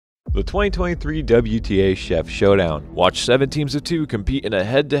The 2023 WTA Chef Showdown. Watch 7 teams of 2 compete in a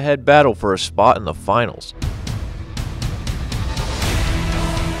head-to-head battle for a spot in the finals.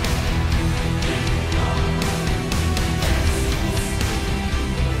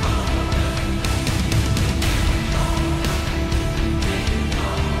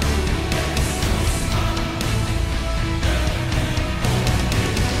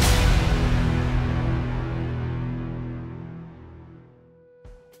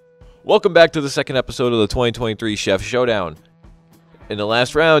 Welcome back to the second episode of the 2023 Chef Showdown. In the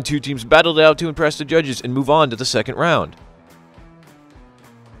last round, 2 teams battled it out to impress the judges and move on to the second round.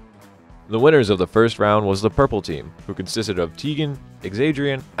 The winners of the first round was the purple team, who consisted of Tegan,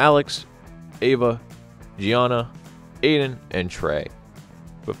 Xadrian, Alex, Ava, Gianna, Aiden, and Trey.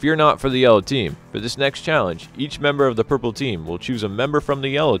 But fear not for the yellow team. For this next challenge, each member of the purple team will choose a member from the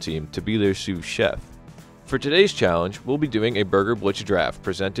yellow team to be their sous chef. For today's challenge, we'll be doing a Burger Blitz draft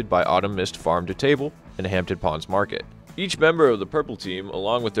presented by Autumn Mist Farm to Table and Hampton Ponds Market. Each member of the purple team,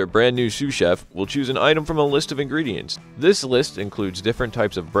 along with their brand new sous chef, will choose an item from a list of ingredients. This list includes different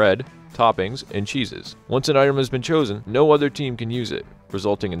types of bread, toppings, and cheeses. Once an item has been chosen, no other team can use it,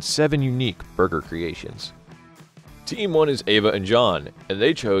 resulting in 7 unique burger creations. Team 1 is Ava and John, and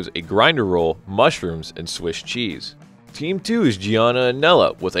they chose a grinder roll, mushrooms, and Swiss cheese. Team 2 is Gianna and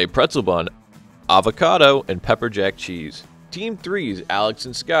Nella with a pretzel bun, avocado, and pepper jack cheese. Team 3 is Alex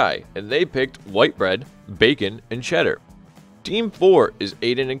and Sky, and they picked white bread, bacon, and cheddar. Team 4 is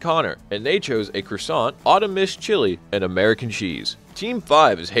Aiden and Connor, and they chose a croissant, autumn mist chili, and American cheese. Team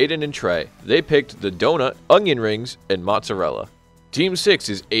 5 is Hayden and Trey. They picked the donut, onion rings, and mozzarella. Team 6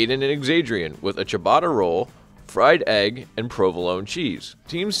 is Aiden and Xadrian with a ciabatta roll, fried egg, and provolone cheese.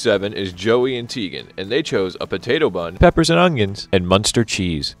 Team 7 is Joey and Tegan, and they chose a potato bun, peppers and onions, and Munster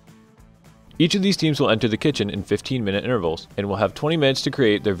cheese. Each of these teams will enter the kitchen in 15-minute intervals and will have 20 minutes to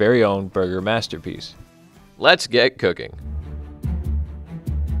create their very own burger masterpiece. Let's get cooking.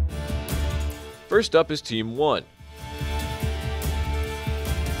 First up is Team 1.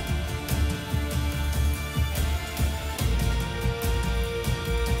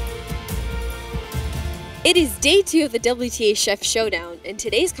 It is day 2 of the WTA Chef Showdown, and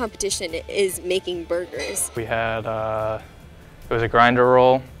today's competition is making burgers. We had, it was a grinder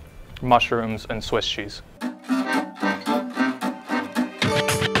roll, mushrooms, and Swiss cheese.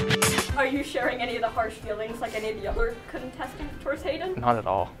 Are you sharing any of the harsh feelings like any of the other contestants towards Hayden? Not at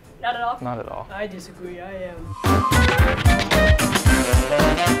all. Not at all? Not at all. I disagree, I am.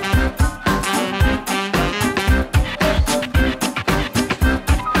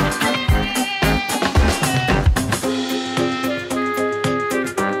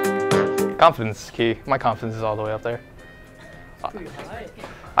 Confidence is key. My confidence is all the way up there.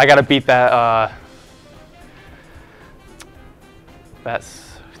 I gotta beat that,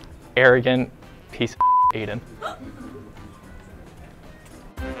 that's arrogant piece of Aiden.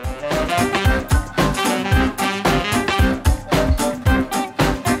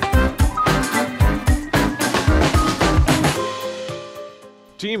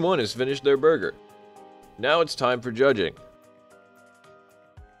 Team 1 has finished their burger. Now it's time for judging.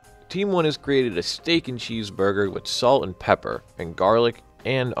 Team 1 has created a steak and cheese burger with salt and pepper and garlic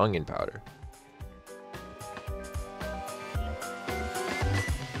and onion powder.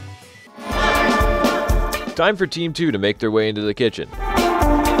 Time for Team 2 to make their way into the kitchen.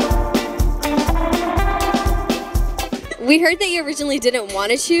 We heard that you originally didn't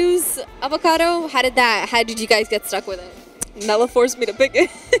want to choose avocado. How did you guys get stuck with it? Nella forced me to pick it.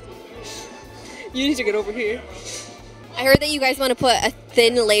 You need to get over here. I heard that you guys want to put a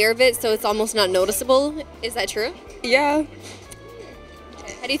thin layer of it so it's almost not noticeable. Is that true? Yeah.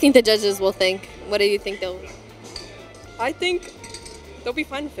 How do you think the judges will think? What do you think they'll... I think they'll be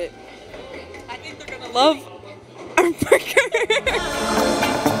fine with it. I think they're gonna love our burger.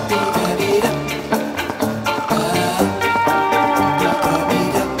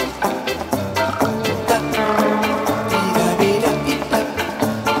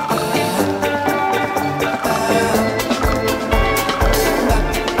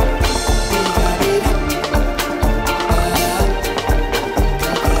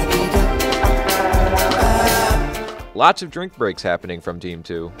 Lots of drink breaks happening from Team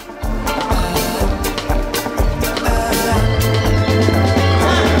 2.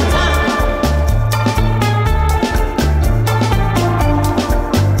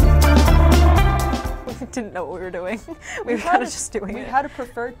 We didn't know what we were doing. We were kind of just doing it. We had a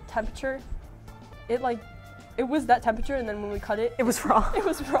preferred temperature. It was that temperature, and then when we cut it, It was raw. it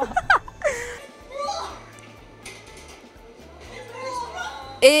was raw.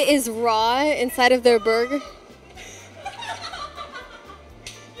 It is raw inside of their burger.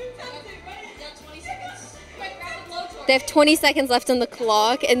 They have 20 seconds left on the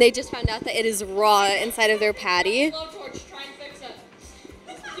clock, and they just found out that it is raw inside of their patty. Blowtorch, try and fix it.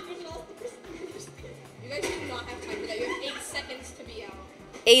 You guys do not have time for that. You have 8 seconds to be out.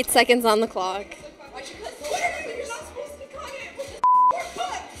 8 seconds on the clock. Why should cut you're not supposed to cut it with this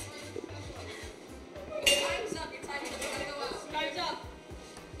foot. Time's up. Your time's up. You gotta go out. Time's up.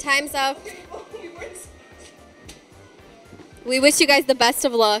 Time's up. We wish you guys the best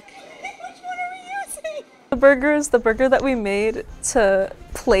of luck. The burger that we made to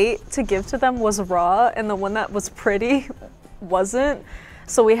plate to give to them was raw, and the one that was pretty wasn't.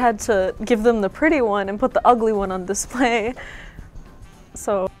 So we had to give them the pretty one and put the ugly one on display.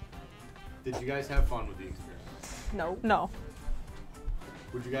 So. Did you guys have fun with the experience? No. No.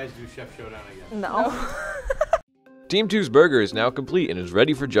 Would you guys do Chef Showdown again? No. Team 2's burger is now complete and is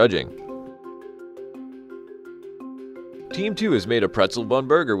ready for judging. Team 2 has made a pretzel bun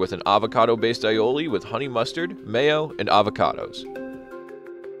burger with an avocado-based aioli with honey mustard, mayo, and avocados.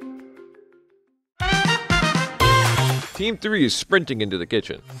 Team 3 is sprinting into the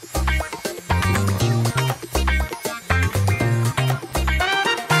kitchen.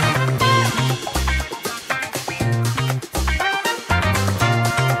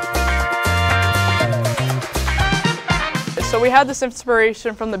 So we had this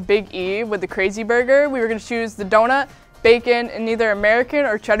inspiration from the Big E with the Crazy Burger. We were gonna choose the donut, bacon, and either American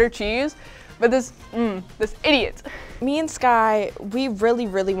or cheddar cheese. But this idiot. Me and Sky, we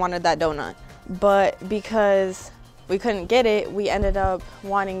really wanted that donut. But because we couldn't get it, we ended up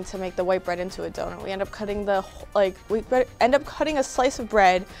wanting to make the white bread into a donut. We ended up cutting cutting a slice of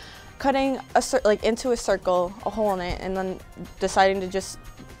bread, cutting into a circle, a hole in it, and then deciding to just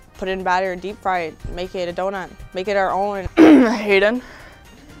put it in batter, deep fry it, make it a donut, make it our own. Hayden,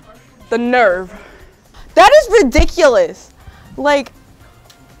 the nerve. That is ridiculous. Like,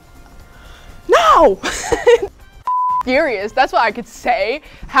 no. Furious, that's what I could say.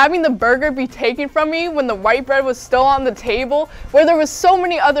 Having the burger be taken from me when the white bread was still on the table, where there was so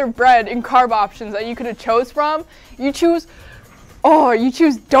many other bread and carb options that you could have chose from. You choose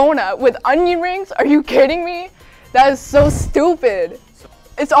donut with onion rings? Are you kidding me? That is so stupid.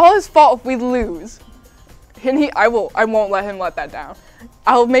 It's all his fault if we lose. And I won't let him let that down.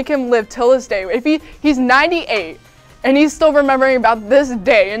 I'll make him live till this day. If he's 98 and he's still remembering about this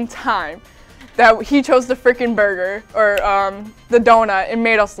day and time that he chose the freaking burger or the donut and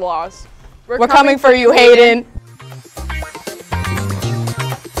made us lose. We're coming for you, Hayden.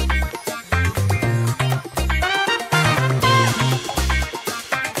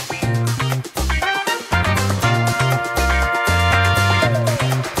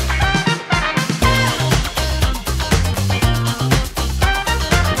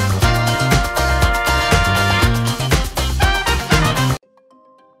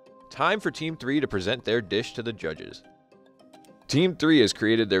 Time for Team 3 to present their dish to the judges. Team 3 has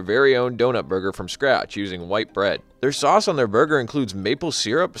created their very own donut burger from scratch using white bread. Their sauce on their burger includes maple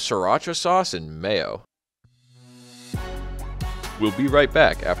syrup, sriracha sauce, and mayo. We'll be right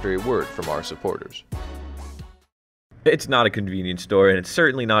back after a word from our supporters. It's not a convenience store, and it's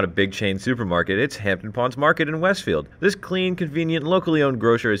certainly not a big chain supermarket. It's Hampton Ponds Market in Westfield. This clean, convenient, locally owned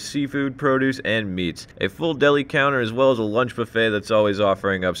grocer has seafood, produce, and meats. A full deli counter as well as a lunch buffet that's always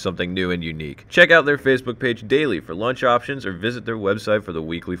offering up something new and unique. Check out their Facebook page daily for lunch options or visit their website for the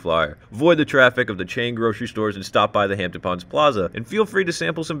weekly flyer. Avoid the traffic of the chain grocery stores and stop by the Hampton Ponds Plaza, and feel free to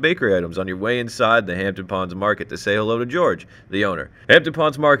sample some bakery items on your way inside the Hampton Ponds Market to say hello to George, the owner. Hampton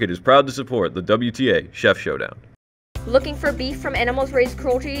Ponds Market is proud to support the WTA Chef Showdown. Looking for beef from animals raised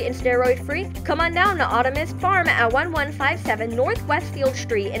cruelty and steroid-free? Come on down to Autumnist Farm at 1157 North Westfield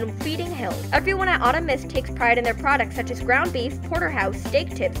Street in Feeding Hills. Everyone at Autumnist takes pride in their products such as ground beef, porterhouse,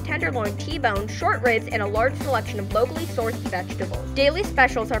 steak tips, tenderloin, T-bone, short ribs, and a large selection of locally sourced vegetables. Daily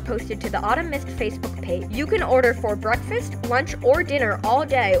specials are posted to the Autumnist Facebook page. You can order for breakfast, lunch, or dinner all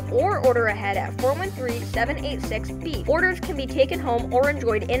day, or order ahead at 413-786-BEEF. Orders can be taken home or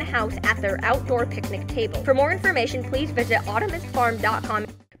enjoyed in-house at their outdoor picnic table. For more information, please visit autumnistfarm.com.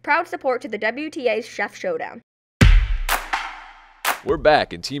 Proud support to the WTA's Chef Showdown. We're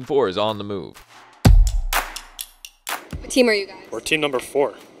back and Team 4 is on the move. What team are you guys? We're team number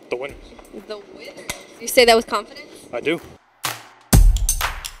 4, the winners. The winners? You say that with confidence? I do.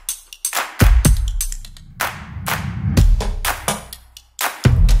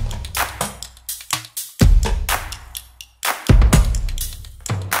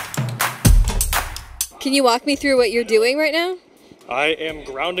 Can you walk me through what you're doing right now? I am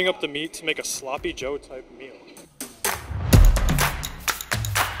grounding up the meat to make a sloppy Joe type meal.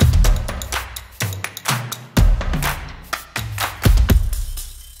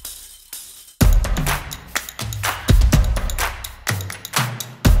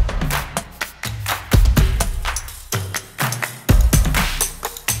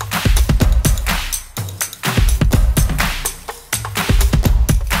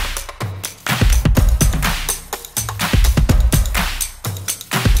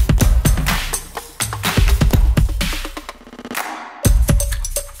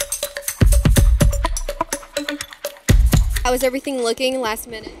 How is everything looking last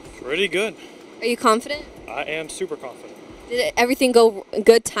minute? Pretty good. Are you confident? I am super confident. Did everything go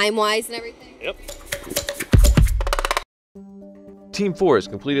good time-wise and everything? Yep. Team 4 has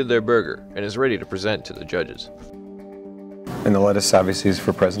completed their burger and is ready to present to the judges. And the lettuce obviously is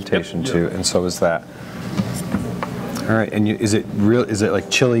for presentation too, and so is that. All right, and is it real? Is it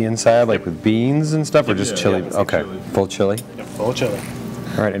like chili inside, like with beans and stuff, or just chili? Yeah, okay, chili. full chili. Yeah, full chili.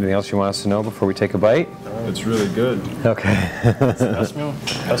 All right. Anything else you want us to know before we take a bite? It's really good. Okay. Best meal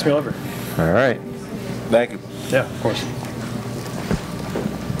ever. All right. Thank you. Yeah, of course.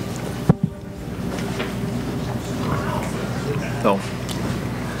 So,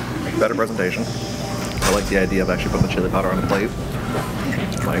 better presentation. I like the idea of actually putting the chili powder on the plate.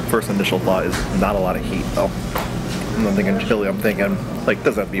 My first initial thought is not a lot of heat though. When I'm thinking chili, I'm thinking like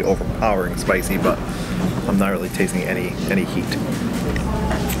doesn't have to be overpowering spicy, but I'm not really tasting any heat.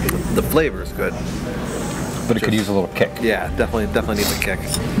 The flavor is good, but it could use a little kick. Yeah, definitely needs a kick.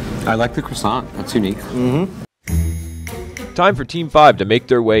 I like the croissant. That's unique. Time for Team 5 to make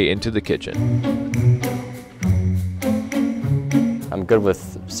their way into the kitchen. I'm good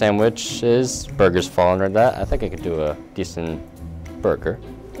with sandwiches. Burgers fall under that. I think I could do a decent burger.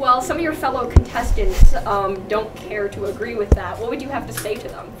 Well, some of your fellow contestants don't care to agree with that. What would you have to say to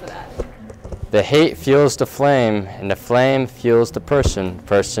them for that? The hate fuels the flame, and the flame fuels the person.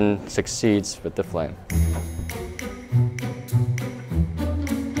 Person succeeds with the flame.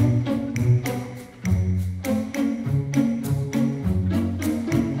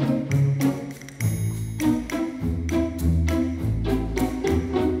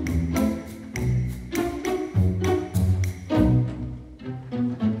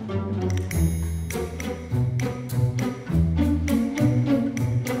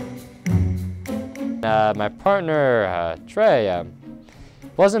 My partner, Trey,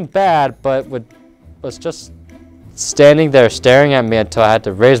 wasn't bad, but was just standing there staring at me until I had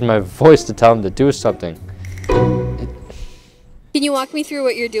to raise my voice to tell him to do something. Can you walk me through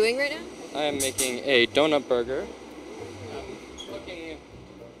what you're doing right now? I am making a donut burger. I'm looking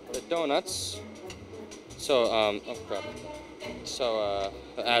at the donuts. So, oh crap. So,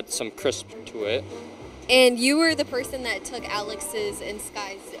 add some crisp to it. And you were the person that took Alex's and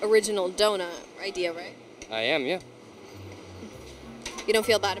Sky's original donut idea, right? I am, yeah. You don't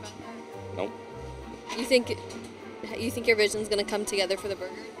feel bad about that? Nope. You think your vision's gonna come together for the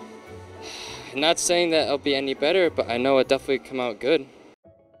burger? I'm not saying that it'll be any better, but I know it'll definitely come out good.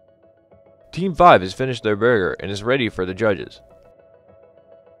 Team 5 has finished their burger and is ready for the judges.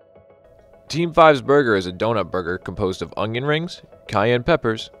 Team 5's burger is a donut burger composed of onion rings, cayenne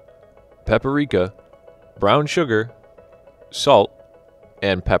peppers, paprika, brown sugar, salt,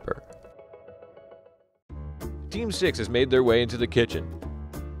 and pepper. Team 6 has made their way into the kitchen.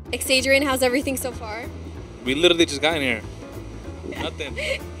 Adrian, how's everything so far? We literally just got in here. Nothing.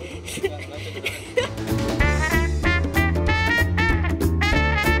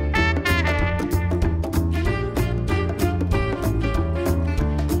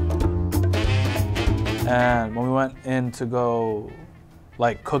 And when we went in to go,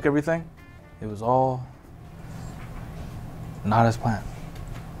 like, cook everything, it was all not as planned.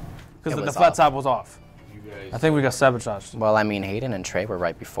 Because the flat top was off. I think we got sabotaged. Well, I mean, Hayden and Trey were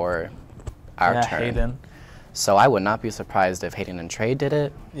right before our turn. Hayden. So I would not be surprised if Hayden and Trey did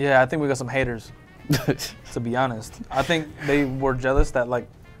it. Yeah, I think we got some haters, to be honest. I think they were jealous that, like,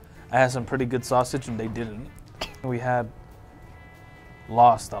 I had some pretty good sausage and they didn't. We had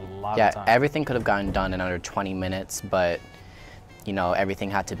lost a lot of time. Yeah, everything could have gotten done in under 20 minutes, but, you know, everything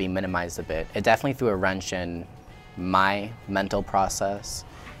had to be minimized a bit. It definitely threw a wrench in my mental process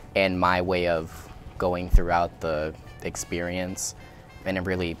and my way of going throughout the experience, and it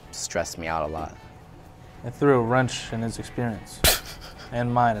really stressed me out a lot. It threw a wrench in his experience,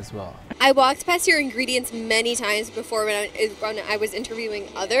 and mine as well. I walked past your ingredients many times before when I was interviewing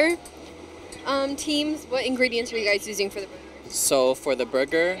other teams. What ingredients are you guys using for the burger? So for the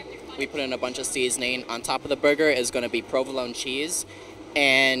burger, we put in a bunch of seasoning. On top of the burger is going to be provolone cheese,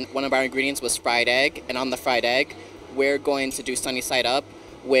 and one of our ingredients was fried egg, and on the fried egg, we're going to do sunny side up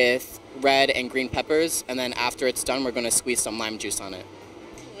with red and green peppers, and then after it's done, we're going to squeeze some lime juice on it.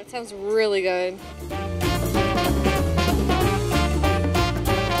 That sounds really good.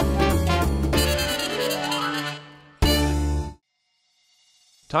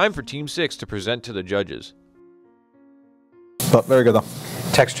 Time for Team 6 to present to the judges. But very good though.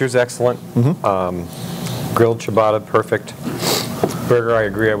 Texture's excellent. Grilled ciabatta, perfect. Burger, I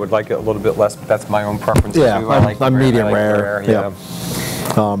agree. I would like it a little bit less, but that's my own preference. Yeah, too. I'm medium rare. Yeah.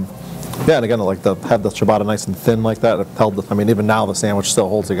 Yeah, and again, I like to have the ciabatta nice and thin like that. It held. I mean, even now the sandwich still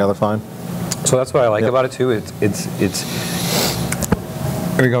holds together fine. So that's what I like about it too. It's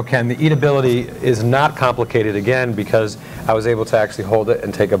There we go, Ken. The eatability is not complicated again because I was able to actually hold it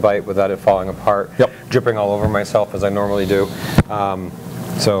and take a bite without it falling apart, dripping all over myself as I normally do.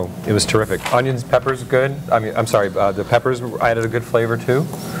 So it was terrific. Onions, peppers, good. I'm sorry, the peppers added a good flavor too.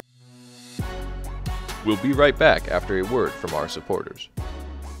 We'll be right back after a word from our supporters.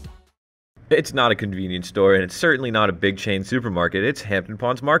 It's not a convenience store, and it's certainly not a big chain supermarket. It's Hampton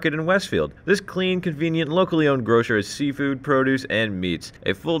Ponds Market in Westfield. This clean, convenient, locally owned grocer has seafood, produce, and meats.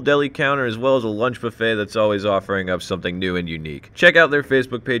 A full deli counter as well as a lunch buffet that's always offering up something new and unique. Check out their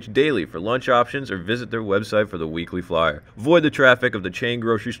Facebook page daily for lunch options or visit their website for the weekly flyer. Avoid the traffic of the chain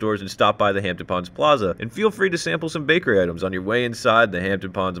grocery stores and stop by the Hampton Ponds Plaza. And feel free to sample some bakery items on your way inside the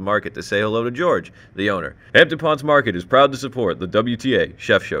Hampton Ponds Market to say hello to George, the owner. Hampton Ponds Market is proud to support the WTA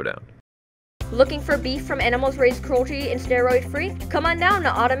Chef Showdown. Looking for beef from animals raised cruelty and steroid-free? Come on down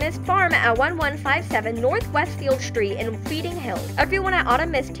to Autumnist Farm at 1157 North Westfield Street in Feeding Hills. Everyone at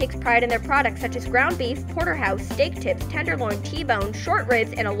Autumnist takes pride in their products such as ground beef, porterhouse, steak tips, tenderloin, T-bone, short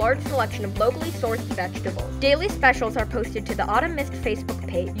ribs, and a large selection of locally sourced vegetables. Daily specials are posted to the Autumnist Facebook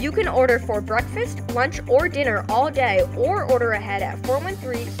page. You can order for breakfast, lunch, or dinner all day, or order ahead at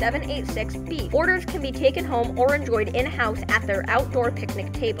 413-786-BEEF. Orders can be taken home or enjoyed in-house at their outdoor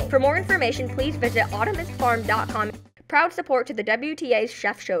picnic table. For more information, please visit autumnistfarm.com. Proud support to the WTA's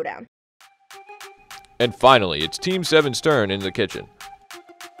Chef Showdown. And finally, it's Team 7's turn in the kitchen.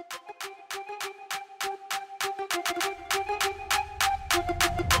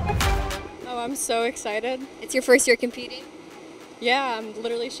 Oh, I'm so excited. It's your first year competing? Yeah, I'm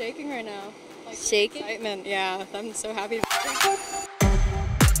literally shaking right now. Like, shaking? Excitement, yeah. I'm so happy.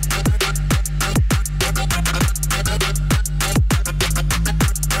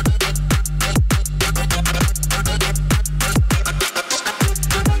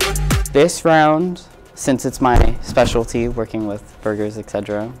 This round, since it's my specialty, working with burgers,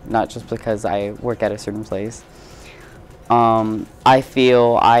 etc., not just because I work at a certain place, I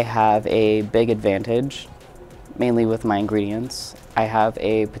feel I have a big advantage, mainly with my ingredients. I have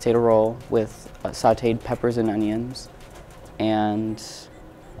a potato roll with sauteed peppers and onions, and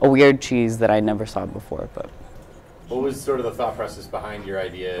a weird cheese that I never saw before. But what was sort of the thought process behind your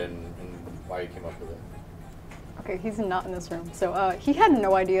idea and why you came up with it? Okay, he's not in this room, so he had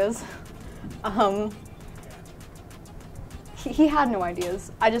no ideas. He had no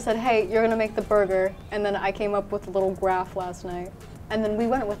ideas. I just said, hey, you're gonna make the burger, and then I came up with a little graph last night, and then we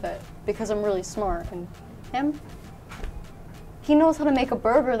went with it because I'm really smart. And him, he knows how to make a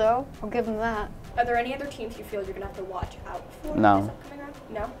burger, though. I'll give him that. Are there any other teams you feel you're gonna have to watch out for? No. This upcoming round?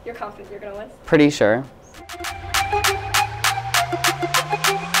 No? You're confident you're gonna win? Pretty sure.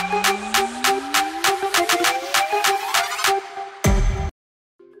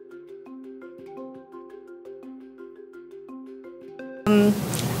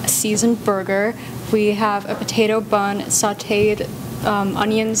 A seasoned burger. We have a potato bun, sauteed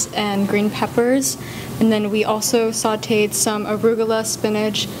onions and green peppers, and then we also sauteed some arugula,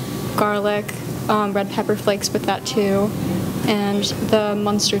 spinach, garlic, red pepper flakes with that too, and the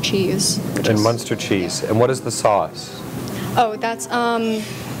Munster cheese. And Munster cheese. And what is the sauce? Oh, that's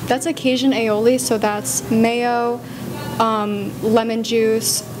a Cajun aioli, so that's mayo, lemon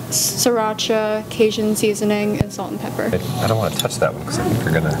juice, sriracha, Cajun seasoning, and salt and pepper. I don't want to touch that one because I think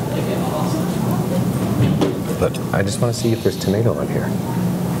you're gonna. But I just want to see if there's tomato on here.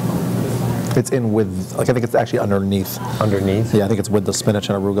 It's in with, like, I think it's actually underneath. Underneath? Yeah, I think it's with the spinach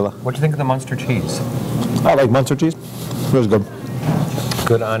and arugula. What do you think of the Munster cheese? I like Munster cheese. It was good.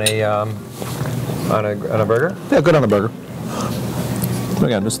 Good on a burger? Yeah, good on a burger.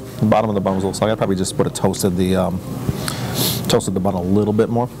 Again, just the bottom of the bun was a little soggy. I probably just would have toasted the bun a little bit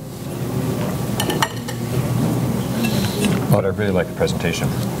more. But I really like the presentation.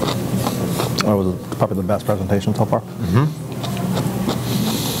 That was probably the best presentation so far.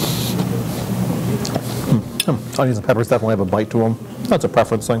 Onions and peppers definitely have a bite to them. That's a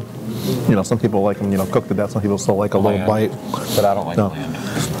preference thing. You know, some people like them, cooked to death. Some people still like a little bite. But I don't like bland.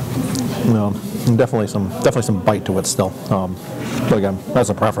 No, definitely some bite to it still. But again, that's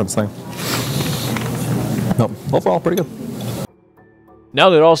a preference thing. No, overall pretty good. Now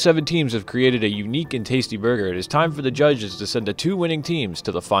that all 7 teams have created a unique and tasty burger, it is time for the judges to send the 2 winning teams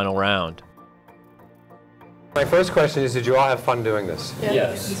to the final round. My first question is, did you all have fun doing this?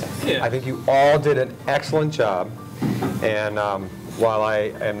 Yes. I think you all did an excellent job. And while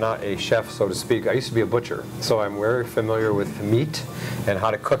I am not a chef, so to speak, I used to be a butcher. So I'm very familiar with meat and how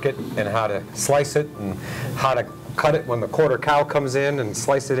to cook it and how to slice it and how to cut it when the quarter cow comes in and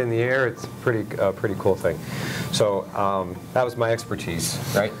slice it in the air. It's a pretty cool thing. So that was my expertise,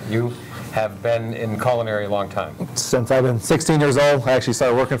 right? You have been in culinary a long time? Since I've been 16 years old, I actually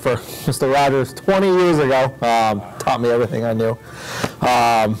started working for Mr. Rogers 20 years ago. Taught me everything I knew.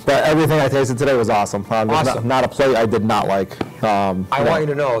 But everything I tasted today was awesome. There's not a plate I did not like. I want you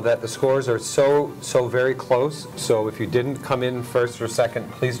to know that the scores are so very close. So if you didn't come in first or second,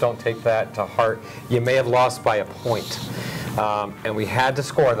 please don't take that to heart. You may have lost by a point. And we had to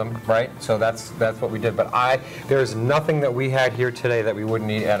score them, right? So that's what we did. But there's nothing that we had here today that we wouldn't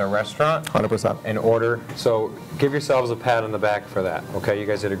eat at a restaurant. 100%. In order. So give yourselves a pat on the back for that. Okay, you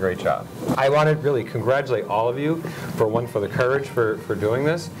guys did a great job. I want to really congratulate all of you for the courage for doing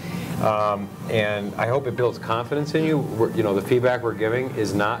this. And I hope it builds confidence in you. You know, the feedback we're giving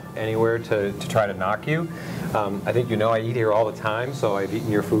is not anywhere to try to knock you. I think you know I eat here all the time, so I've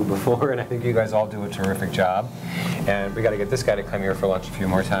eaten your food before, and I think you guys all do a terrific job. And we got to get this guy to come here for lunch a few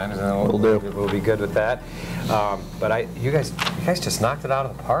more times, and then we'll be good with that. But you guys just knocked it out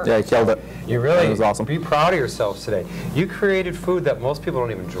of the park. Yeah, you killed it. You really, it was awesome. Be proud of yourselves today. You created food that most people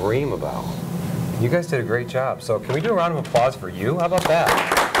don't even dream about. You guys did a great job. So can we do a round of applause for you? How about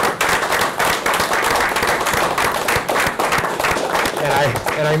that?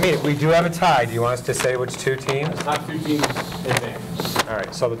 And I mean it. We do have a tie. Do you want us to say which two teams? The top two teams advance. All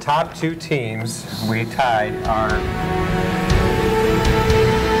right. So the top two teams we tied are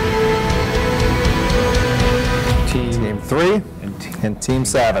Team 3 and Team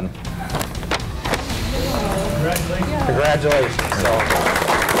 7. Congratulations.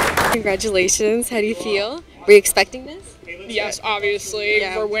 Congratulations. How do you feel? Were you expecting this? Yes, obviously.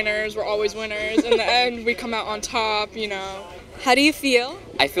 Yeah. We're winners. We're always winners. In the end, we come out on top, you know. How do you feel?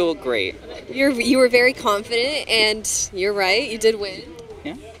 I feel great. You were very confident, and you're right. You did win.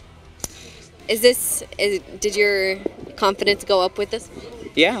 Yeah. Did your confidence go up with this?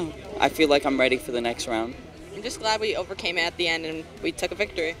 Yeah, I feel like I'm ready for the next round. I'm just glad we overcame it at the end and we took a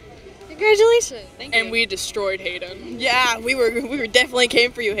victory. Congratulations. Thank you. And we destroyed Hayden. Yeah, we were definitely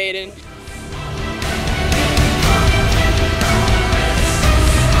came for you, Hayden.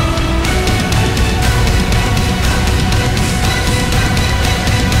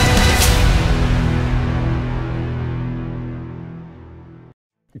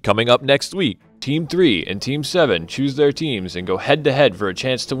 Coming up next week, Team 3 and Team 7 choose their teams and go head-to-head for a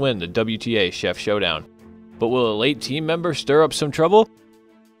chance to win the WTA Chef Showdown. But will a late team member stir up some trouble?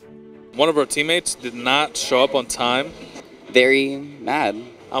 One of our teammates did not show up on time. Very mad.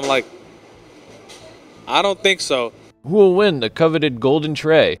 I'm like, I don't think so. Who will win the coveted golden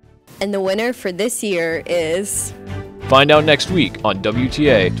tray? And the winner for this year is... Find out next week on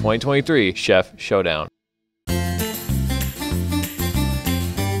WTA 2023 Chef Showdown.